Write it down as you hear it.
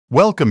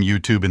Welcome,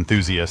 YouTube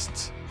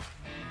enthusiasts.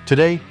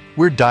 Today,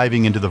 we're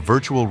diving into the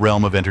virtual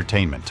realm of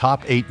entertainment,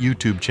 top 8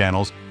 YouTube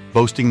channels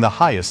boasting the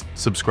highest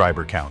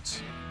subscriber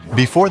counts.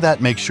 Before that,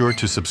 make sure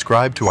to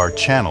subscribe to our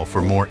channel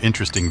for more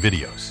interesting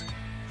videos.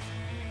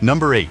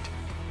 Number 8.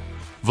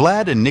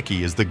 Vlad and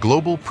Nikki is the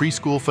global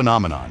preschool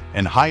phenomenon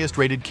and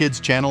highest-rated kids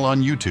channel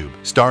on YouTube,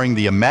 starring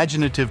the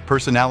imaginative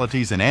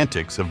personalities and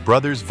antics of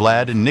brothers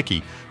Vlad and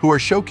Nikki, who are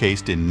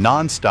showcased in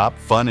non-stop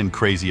fun and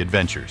crazy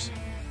adventures.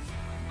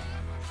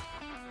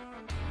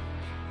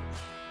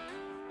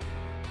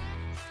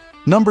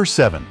 Number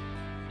 7.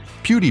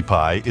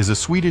 PewDiePie is a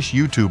Swedish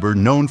YouTuber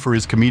known for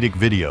his comedic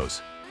videos.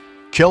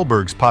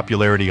 Kjellberg's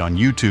popularity on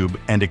YouTube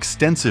and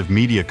extensive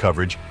media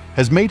coverage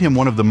has made him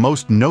one of the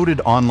most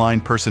noted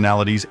online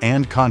personalities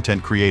and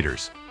content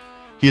creators.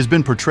 He has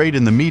been portrayed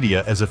in the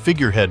media as a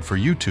figurehead for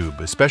YouTube,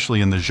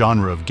 especially in the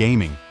genre of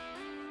gaming.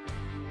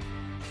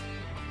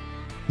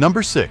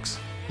 Number 6.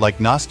 Like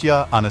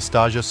Nastya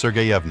Anastasia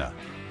Sergeyevna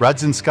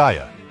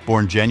Radzinskaya,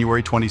 born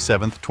January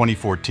 27,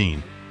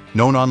 2014,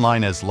 known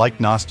online as Like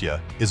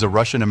Nastya, is a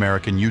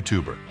Russian-American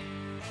YouTuber.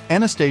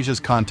 Anastasia's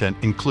content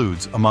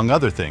includes, among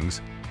other things,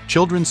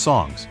 children's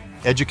songs,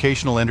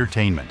 educational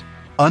entertainment,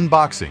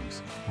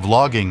 unboxings,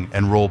 vlogging,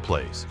 and role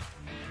plays.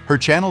 Her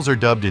channels are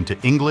dubbed into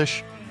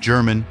English,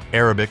 German,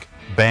 Arabic,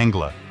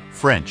 Bangla,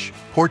 French,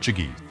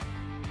 Portuguese.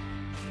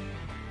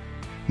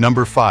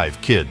 Number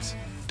 5. Kids.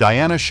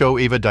 Diana Show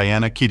Eva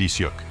Diana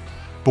Kidisyuk,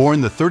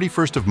 born the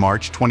 31st of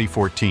March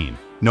 2014,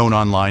 known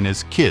online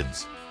as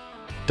Kids.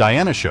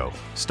 Diana Show,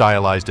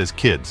 stylized as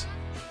Kids.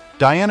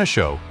 Diana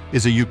Show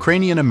is a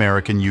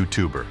Ukrainian-American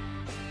YouTuber.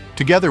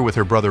 Together with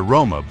her brother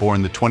Roma,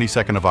 born the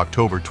 22nd of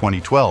October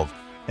 2012,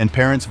 and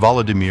parents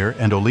Volodymyr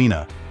and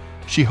Olena,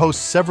 she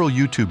hosts several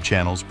YouTube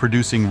channels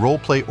producing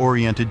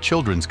role-play-oriented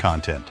children's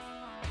content.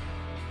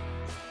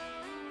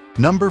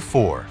 Number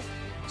 4.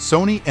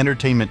 Sony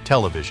Entertainment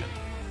Television,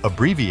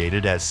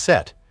 abbreviated as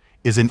SET,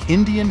 is an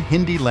Indian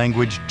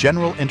Hindi-language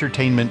general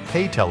entertainment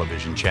pay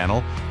television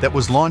channel that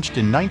was launched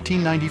in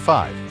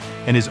 1995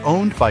 and is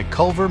owned by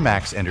Culver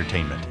Max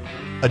Entertainment,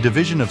 a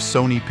division of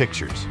Sony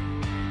Pictures.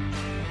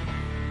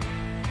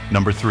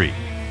 Number 3.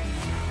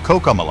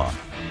 Cocomelon.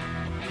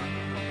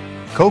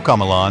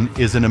 Cocomelon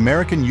is an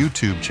American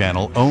YouTube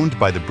channel owned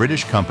by the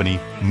British company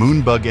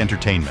Moonbug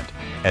Entertainment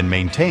and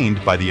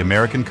maintained by the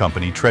American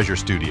company Treasure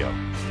Studio.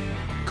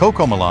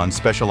 Cocomelon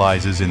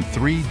specializes in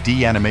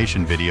 3D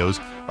animation videos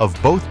of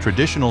both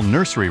traditional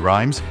nursery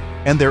rhymes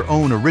and their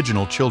own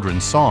original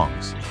children's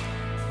songs.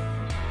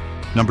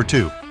 Number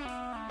 2.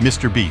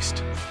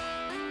 mrbeast.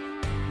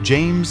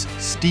 James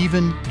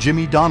Stephen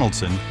Jimmy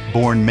Donaldson,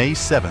 born May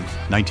 7,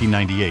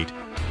 1998,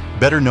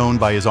 better known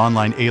by his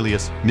online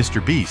alias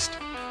mrbeast,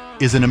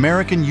 is an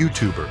American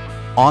YouTuber,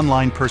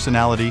 online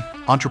personality,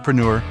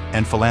 entrepreneur,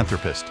 and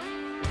philanthropist.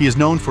 He is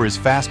known for his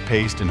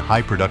fast-paced and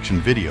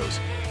high-production videos,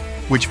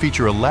 which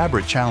feature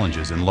elaborate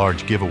challenges and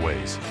large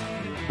giveaways.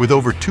 With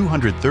over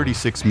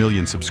 236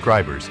 million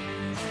subscribers,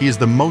 he is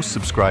the most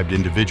subscribed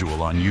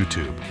individual on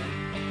YouTube.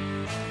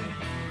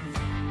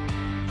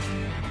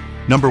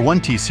 Number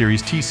 1.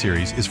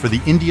 T-Series is for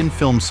the Indian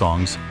film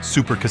songs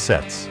Super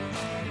Cassettes.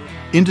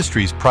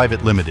 Industries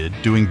Private Limited,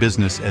 doing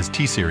business as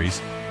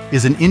T-Series,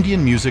 is an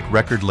Indian music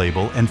record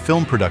label and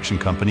film production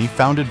company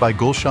founded by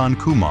Gulshan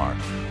Kumar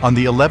on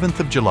the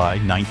 11th of July,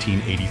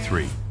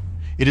 1983.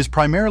 It is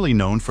primarily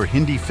known for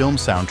Hindi film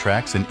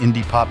soundtracks and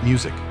indie pop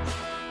music.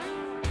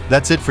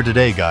 That's it for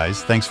today,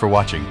 guys. Thanks for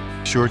watching.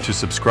 Be sure to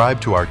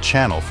subscribe to our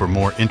channel for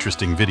more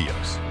interesting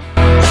videos.